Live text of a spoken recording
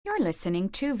You're listening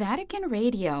to Vatican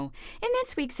Radio. In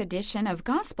this week's edition of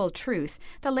Gospel Truth,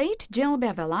 the late Jill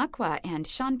Bevilacqua and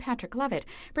Seán-Patrick Lovett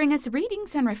bring us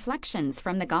readings and reflections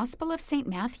from the Gospel of St.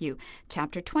 Matthew,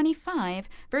 chapter 25,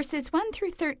 verses 1 through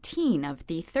 13 of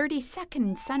the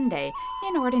 32nd Sunday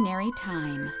in Ordinary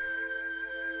Time.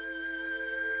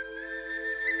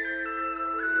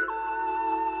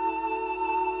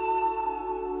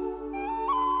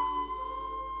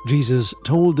 Jesus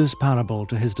told this parable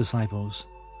to his disciples.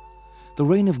 The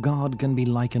reign of God can be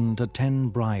likened to 10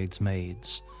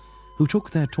 bridesmaids who took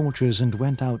their torches and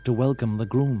went out to welcome the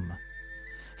groom.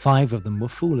 5 of them were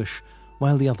foolish,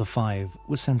 while the other 5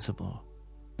 were sensible.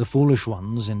 The foolish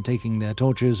ones, in taking their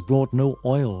torches, brought no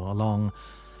oil along,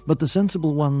 but the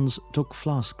sensible ones took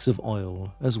flasks of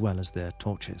oil as well as their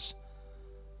torches.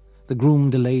 The groom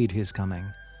delayed his coming,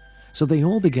 so they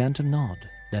all began to nod,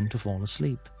 then to fall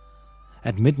asleep.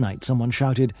 At midnight someone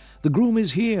shouted, "The groom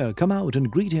is here, come out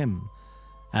and greet him."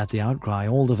 At the outcry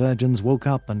all the virgins woke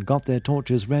up and got their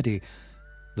torches ready.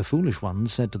 The foolish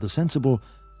ones said to the sensible,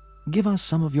 "Give us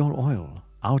some of your oil,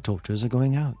 our torches are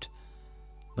going out."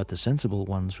 But the sensible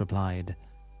ones replied,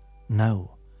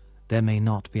 "No, there may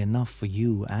not be enough for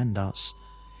you and us.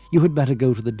 You had better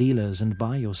go to the dealers and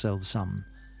buy yourselves some."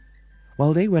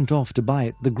 While they went off to buy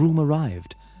it, the groom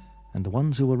arrived, and the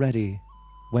ones who were ready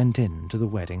went in to the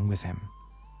wedding with him.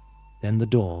 Then the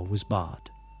door was barred.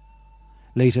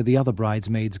 Later the other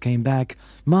bridesmaids came back.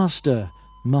 "Master,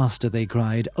 Master," they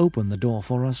cried, "open the door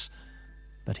for us."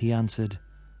 But he answered,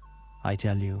 "I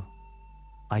tell you,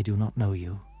 I do not know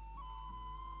you."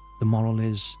 The moral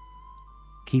is,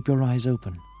 keep your eyes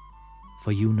open,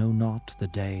 for you know not the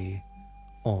day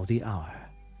or the hour.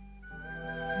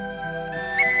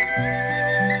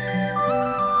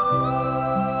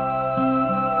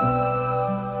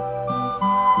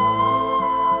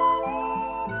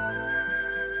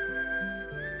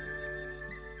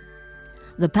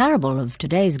 The parable of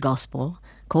today's Gospel,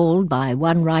 called by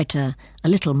one writer a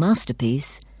little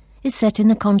masterpiece, is set in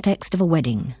the context of a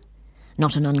wedding,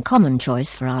 not an uncommon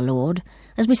choice for our Lord,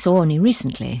 as we saw only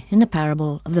recently in the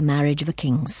parable of the marriage of a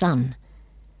king's son.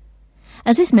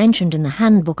 As is mentioned in the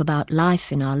handbook about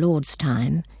life in our Lord's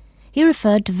time, he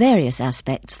referred to various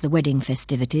aspects of the wedding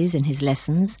festivities in his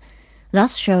lessons,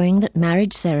 thus showing that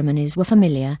marriage ceremonies were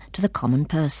familiar to the common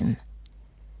person.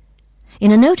 In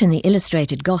a note in the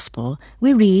Illustrated Gospel,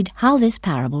 we read how this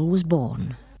parable was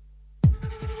born.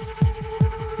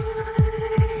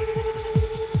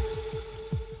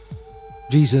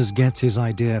 Jesus gets his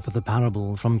idea for the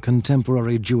parable from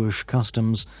contemporary Jewish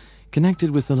customs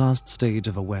connected with the last stage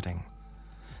of a wedding.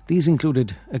 These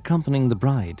included accompanying the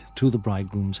bride to the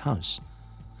bridegroom's house.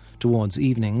 Towards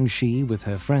evening, she, with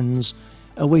her friends,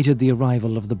 awaited the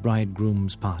arrival of the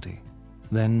bridegroom's party.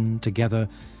 Then, together,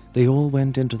 they all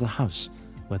went into the house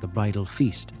where the bridal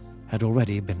feast had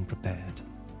already been prepared.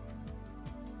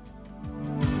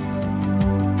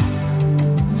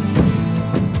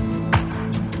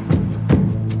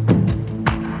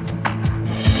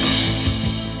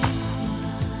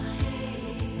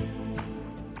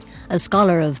 A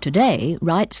scholar of today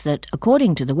writes that,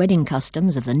 according to the wedding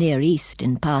customs of the Near East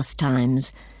in past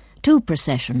times, 2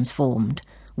 processions formed,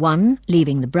 one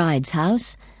leaving the bride's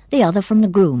house, the other from the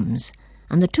groom's,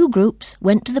 and the 2 groups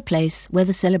went to the place where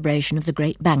the celebration of the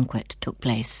great banquet took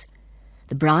place.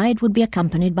 The bride would be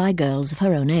accompanied by girls of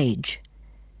her own age.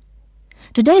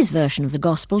 Today's version of the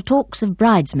Gospel talks of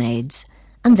bridesmaids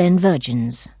and then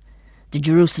virgins. The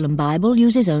Jerusalem Bible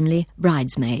uses only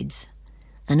bridesmaids.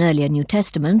 An earlier New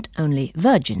Testament only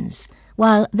virgins,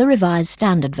 while the Revised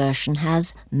Standard Version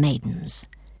has maidens.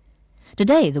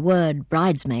 Today the word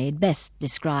bridesmaid best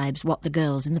describes what the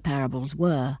girls in the parables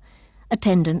were,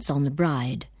 attendants on the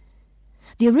bride.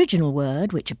 The original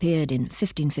word, which appeared in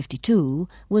 1552,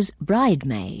 was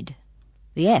bridemaid.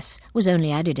 The S was only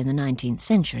added in the 19th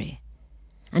century.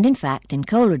 And in fact, in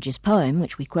Coleridge's poem,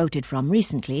 which we quoted from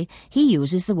recently, he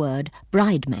uses the word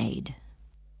bridemaid.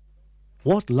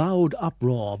 What loud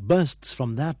uproar bursts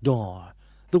from that door!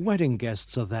 The wedding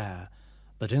guests are there,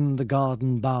 but in the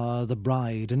garden bower the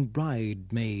bride and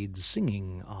bridemaids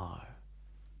singing are.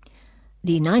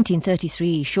 The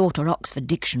 1933 Shorter Oxford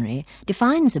Dictionary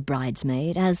defines a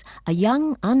bridesmaid as a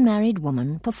young unmarried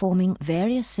woman performing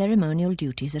various ceremonial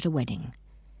duties at a wedding.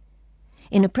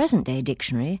 In a present-day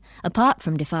dictionary, apart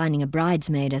from defining a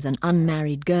bridesmaid as an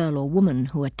unmarried girl or woman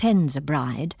who attends a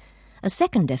bride, a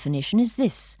second definition is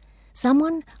this: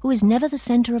 someone who is never the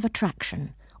centre of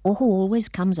attraction or who always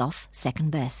comes off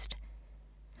second best.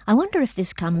 I wonder if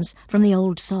this comes from the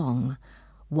old song,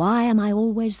 "Why am I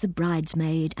always the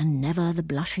bridesmaid and never the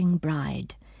blushing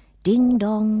bride?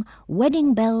 Ding-dong,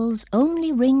 wedding bells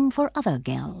only ring for other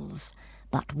gels.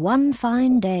 But one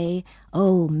fine day,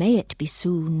 oh, may it be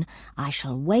soon, I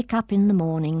shall wake up in the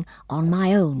morning on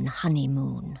my own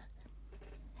honeymoon.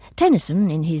 Tennyson,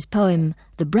 in his poem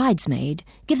The Bridesmaid,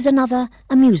 gives another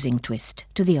amusing twist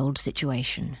to the old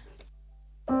situation.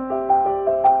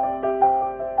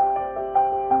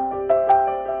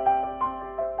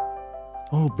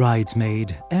 O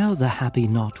bridesmaid, ere the happy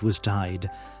knot was tied,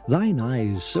 thine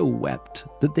eyes so wept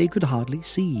that they could hardly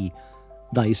see.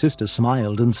 Thy sister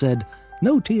smiled and said,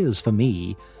 No tears for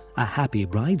me, a happy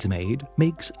bridesmaid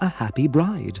makes a happy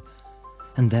bride.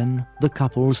 And then the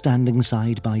couple standing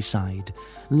side by side,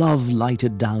 love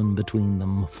lighted down between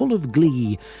them, full of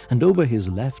glee, and over his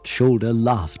left shoulder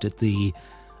laughed at thee.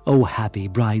 O happy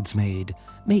bridesmaid,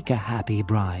 make a happy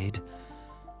bride.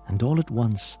 And all at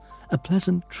once a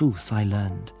pleasant truth I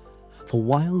learned, for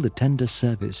while the tender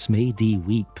service made thee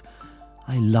weep,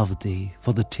 I loved thee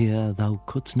for the tear thou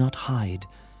couldst not hide,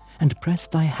 and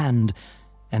pressed thy hand,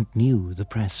 and knew the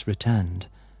press returned,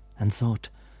 and thought,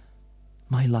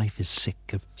 my life is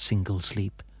sick of single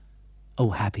sleep.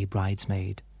 O happy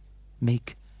bridesmaid,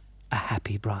 make a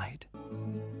happy bride.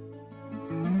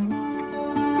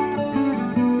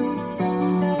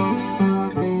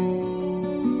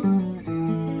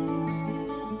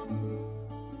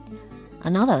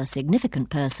 Another significant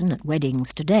person at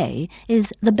weddings today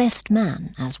is the best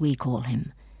man, as we call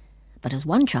him. But as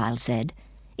one child said,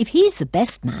 if he's the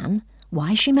best man,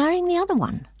 why is she marrying the other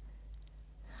one?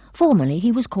 Formerly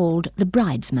he was called the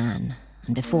bridesman,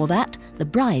 and before that the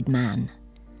brideman,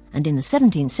 and in the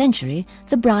 17th century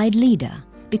the bride leader,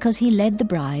 because he led the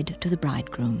bride to the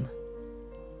bridegroom.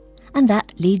 And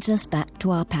that leads us back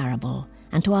to our parable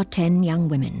and to our 10 young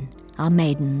women, our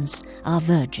maidens, our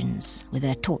virgins, with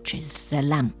their torches, their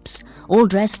lamps, all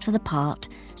dressed for the part,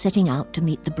 setting out to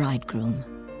meet the bridegroom.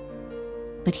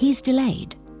 But he's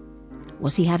delayed.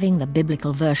 Was he having the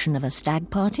biblical version of a stag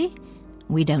party?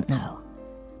 We don't know.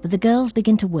 But the girls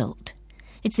begin to wilt.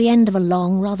 It's the end of a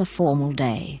long, rather formal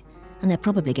day, and they're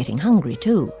probably getting hungry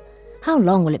too. How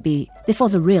long will it be before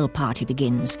the real party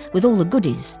begins, with all the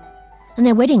goodies? And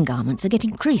their wedding garments are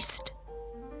getting creased.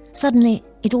 Suddenly,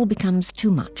 it all becomes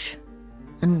too much,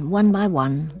 and one by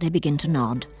one they begin to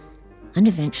nod, and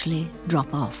eventually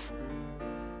drop off.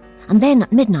 And then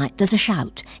at midnight there's a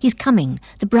shout. He's coming,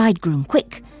 the bridegroom,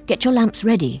 quick, get your lamps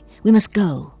ready, we must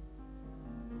go.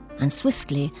 And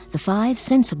swiftly the 5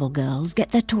 sensible girls get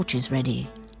their torches ready,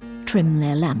 trim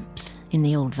their lamps in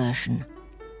the old version.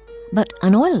 But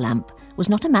an oil lamp was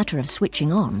not a matter of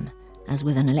switching on, as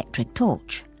with an electric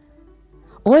torch.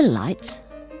 Oil lights,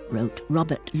 wrote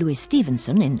Robert Louis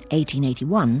Stevenson in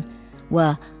 1881,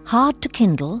 were hard to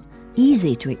kindle,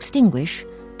 easy to extinguish,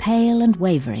 pale and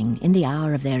wavering in the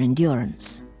hour of their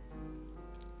endurance.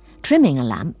 Trimming a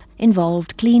lamp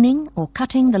involved cleaning or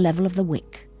cutting the level of the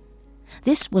wick.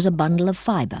 This was a bundle of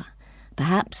fibre,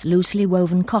 perhaps loosely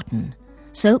woven cotton,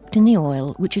 soaked in the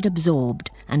oil which it absorbed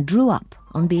and drew up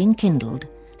on being kindled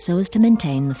so as to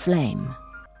maintain the flame.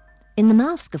 In The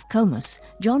Masque of Comus,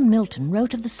 John Milton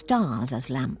wrote of the stars as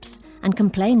lamps and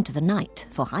complained to the night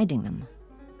for hiding them.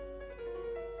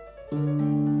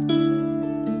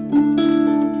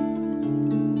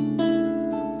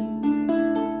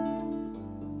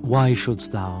 Why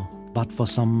shouldst thou, but for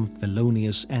some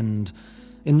felonious end,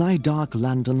 in thy dark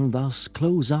lantern thus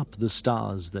close up the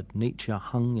stars that nature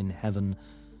hung in heaven,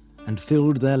 and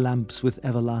filled their lamps with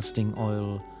everlasting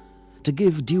oil, to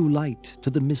give due light to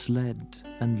the misled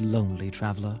and lonely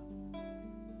traveller?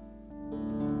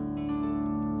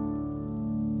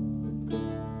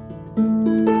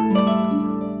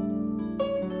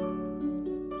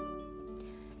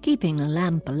 Keeping a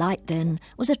lamp alight, then,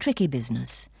 was a tricky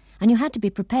business, and you had to be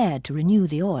prepared to renew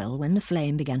the oil when the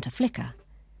flame began to flicker.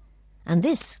 And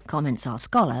this, comments our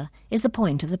scholar, is the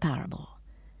point of the parable.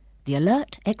 The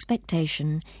alert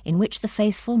expectation in which the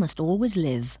faithful must always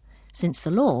live, since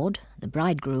the Lord, the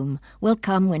bridegroom, will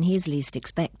come when he is least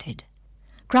expected.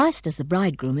 Christ as the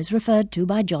bridegroom is referred to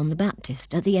by John the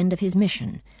Baptist at the end of his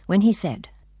mission, when he said,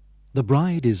 The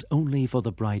bride is only for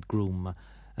the bridegroom,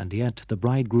 and yet the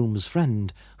bridegroom's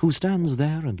friend, who stands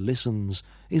there and listens,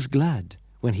 is glad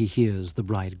when he hears the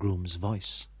bridegroom's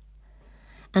voice.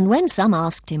 And when some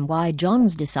asked him why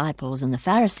John's disciples and the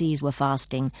Pharisees were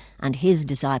fasting and his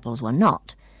disciples were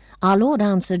not, our Lord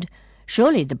answered,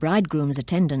 Surely the bridegroom's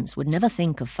attendants would never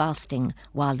think of fasting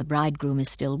while the bridegroom is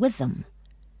still with them.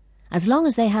 As long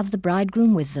as they have the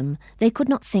bridegroom with them, they could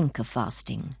not think of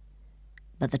fasting.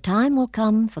 But the time will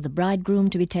come for the bridegroom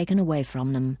to be taken away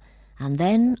from them, and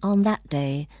then on that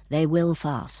day they will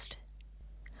fast.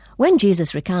 When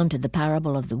Jesus recounted the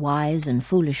parable of the wise and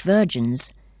foolish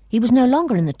virgins, he was no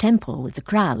longer in the temple with the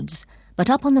crowds, but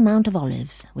up on the Mount of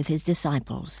Olives with his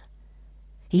disciples.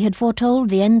 He had foretold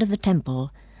the end of the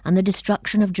temple and the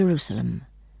destruction of Jerusalem.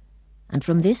 And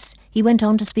from this he went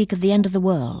on to speak of the end of the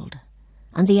world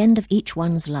and the end of each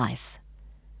one's life.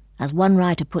 As one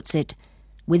writer puts it,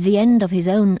 with the end of his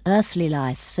own earthly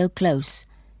life so close,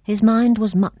 his mind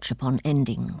was much upon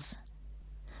endings.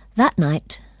 That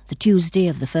night, the Tuesday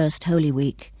of the first Holy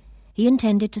Week, he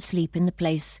intended to sleep in the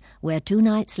place where 2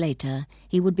 nights later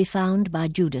he would be found by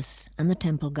Judas and the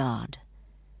temple guard.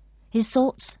 His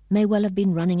thoughts may well have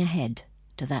been running ahead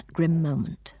to that grim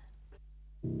moment.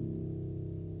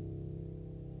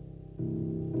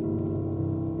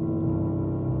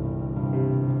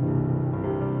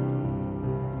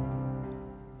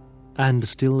 And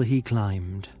still he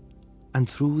climbed, and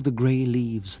through the grey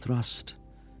leaves thrust,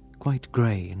 quite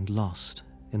grey and lost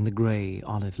in the grey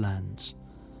olive lands,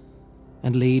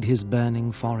 and laid his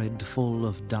burning forehead full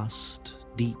of dust,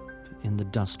 deep in the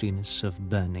dustiness of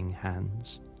burning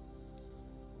hands.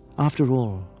 After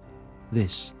all,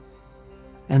 this,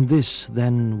 and this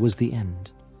then was the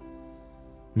end.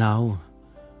 Now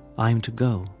I'm to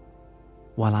go,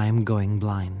 while I am going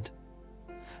blind.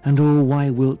 And oh, why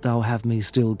wilt thou have me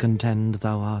still contend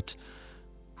thou art,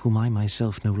 whom I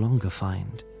myself no longer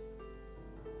find?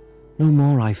 No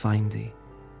more I find thee,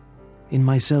 in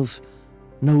myself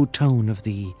no tone of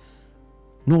thee,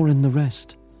 nor in the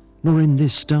rest, nor in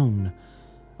this stone.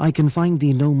 I can find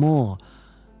thee no more.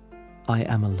 I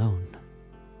am alone.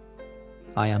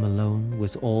 I am alone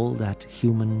with all that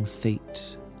human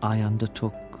fate I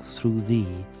undertook through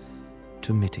thee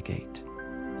to mitigate.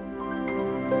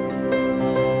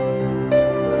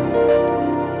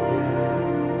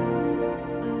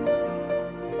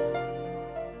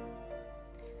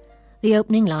 The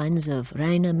opening lines of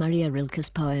Rainer Maria Rilke's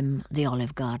poem, The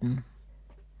Olive Garden.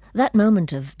 That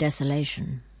moment of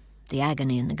desolation, the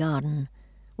agony in the garden,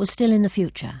 was still in the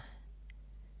future.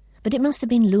 But it must have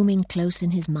been looming close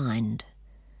in his mind,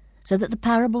 so that the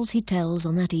parables he tells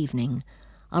on that evening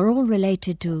are all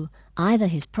related to either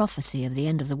his prophecy of the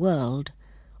end of the world,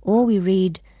 or we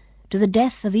read, to the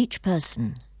death of each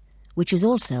person, which is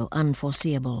also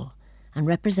unforeseeable and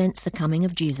represents the coming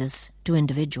of Jesus to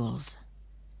individuals.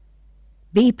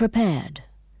 Be prepared,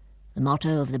 the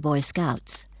motto of the Boy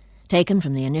Scouts, taken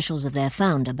from the initials of their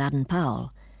founder,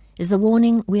 Baden-Powell, is the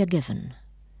warning we are given.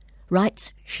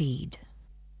 Writes Sheed.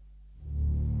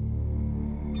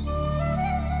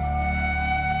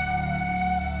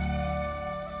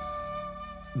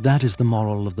 That is the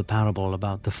moral of the parable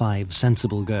about the 5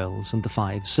 sensible girls and the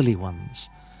 5 silly ones.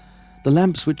 The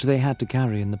lamps which they had to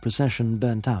carry in the procession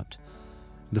burnt out.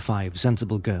 The 5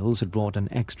 sensible girls had brought an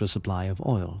extra supply of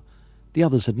oil. The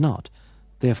others had not,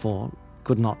 therefore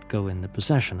could not go in the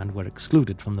procession and were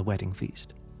excluded from the wedding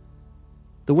feast.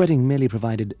 The wedding merely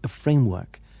provided a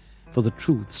framework for the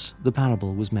truths the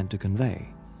parable was meant to convey.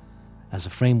 As a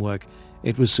framework,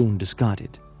 it was soon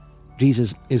discarded.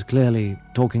 Jesus is clearly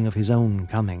talking of his own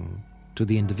coming to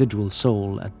the individual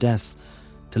soul at death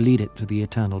to lead it to the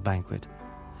eternal banquet,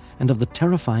 and of the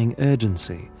terrifying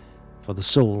urgency for the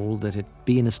soul that it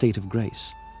be in a state of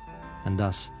grace, and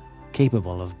thus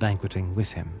capable of banqueting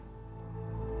with him.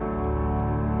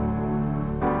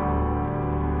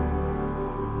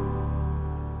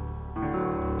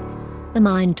 The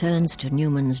mind turns to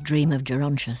Newman's dream of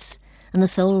Gerontius and the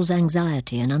soul's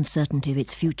anxiety and uncertainty of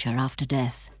its future after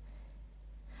death.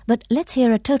 But let's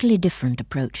hear a totally different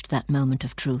approach to that moment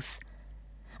of truth.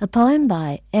 A poem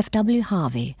by F.W.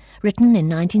 Harvey, written in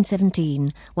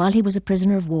 1917 while he was a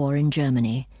prisoner of war in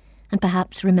Germany, and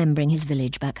perhaps remembering his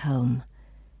village back home.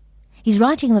 He's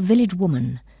writing of a village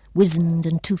woman, wizened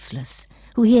and toothless,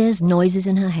 who hears noises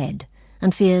in her head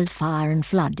and fears fire and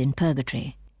flood in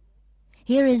purgatory.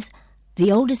 Here is,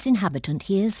 the oldest inhabitant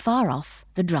hears far off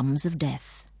the drums of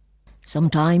death.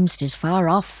 Sometimes 'tis far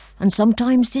off, and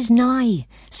sometimes 'tis nigh,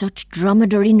 such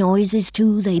dromedary noises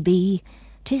too they be.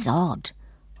 'Tis odd.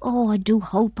 Oh, I do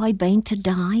hope I bain't to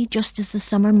die, just as the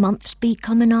summer months be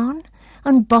coming on,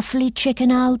 and buffly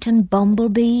chicken out and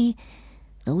bumblebee.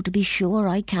 Though to be sure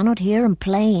I cannot hear 'em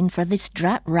plain, for this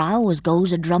drat row as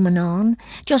goes a-drumming on,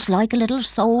 just like a little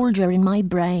soldier in my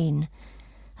brain.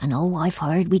 And oh, I've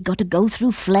heard we got to go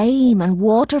through flame and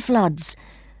water floods,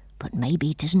 but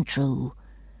maybe 'tisn't true.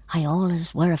 I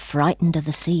allus were a-frightened of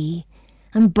the sea,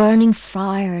 and burning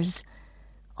fires.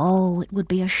 Oh, it would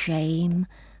be a shame,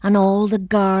 and all the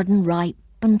garden ripe,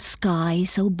 and sky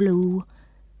so blue.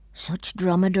 Such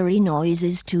dromedary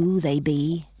noises too they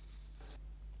be.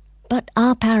 But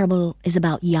our parable is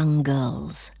about young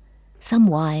girls, some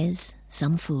wise,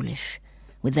 some foolish,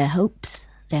 with their hopes,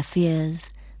 their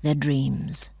fears, their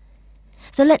dreams.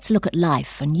 So let's look at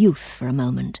life and youth for a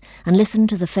moment and listen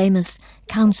to the famous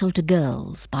Counsel to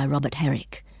Girls by Robert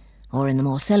Herrick, or in the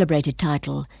more celebrated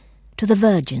title, To the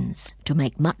Virgins to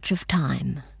Make Much of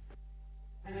Time.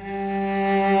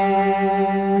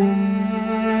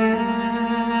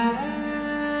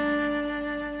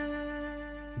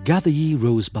 Gather ye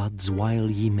rosebuds while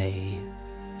ye may.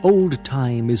 Old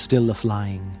time is still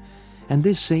a-flying, and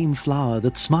this same flower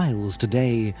that smiles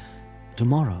today,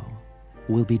 tomorrow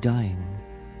will be dying.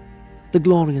 The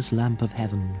glorious lamp of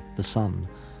heaven, the sun,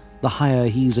 the higher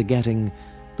he's a-getting,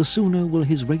 the sooner will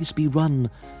his race be run,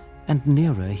 and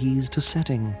nearer he's to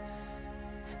setting.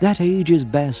 That age is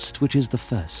best which is the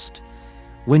first,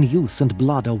 when youth and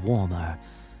blood are warmer,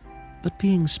 but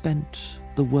being spent,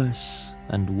 the worse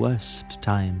and worst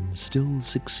times still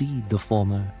succeed the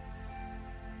former.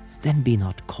 Then be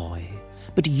not coy,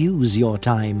 but use your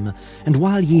time, and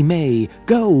while ye may,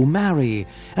 go marry,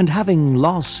 and having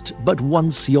lost but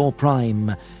once your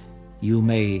prime, you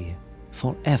may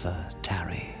forever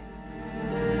tarry.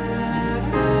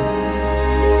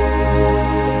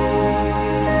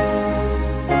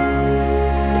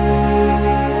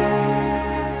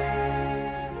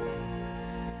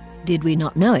 Did we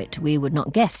not know it, we would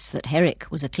not guess that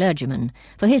Herrick was a clergyman,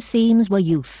 for his themes were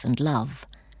youth and love.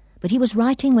 But he was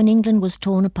writing when England was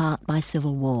torn apart by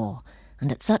civil war,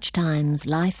 and at such times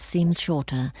life seems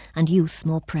shorter and youth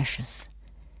more precious.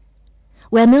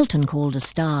 Where Milton called the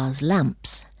stars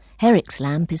lamps, Herrick's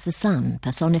lamp is the sun,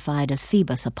 personified as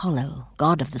Phoebus Apollo,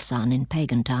 god of the sun in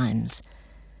pagan times.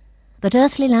 But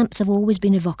earthly lamps have always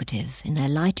been evocative in their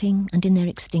lighting and in their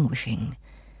extinguishing,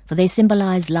 for they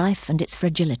symbolize life and its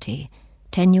fragility,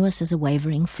 tenuous as a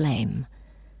wavering flame.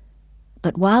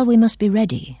 But while we must be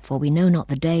ready, for we know not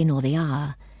the day nor the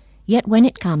hour, yet when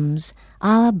it comes,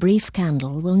 our brief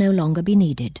candle will no longer be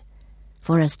needed.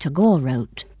 For as Tagore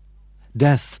wrote,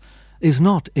 Death is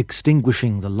not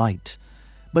extinguishing the light,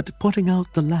 but putting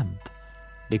out the lamp,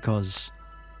 because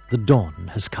the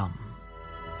dawn has come.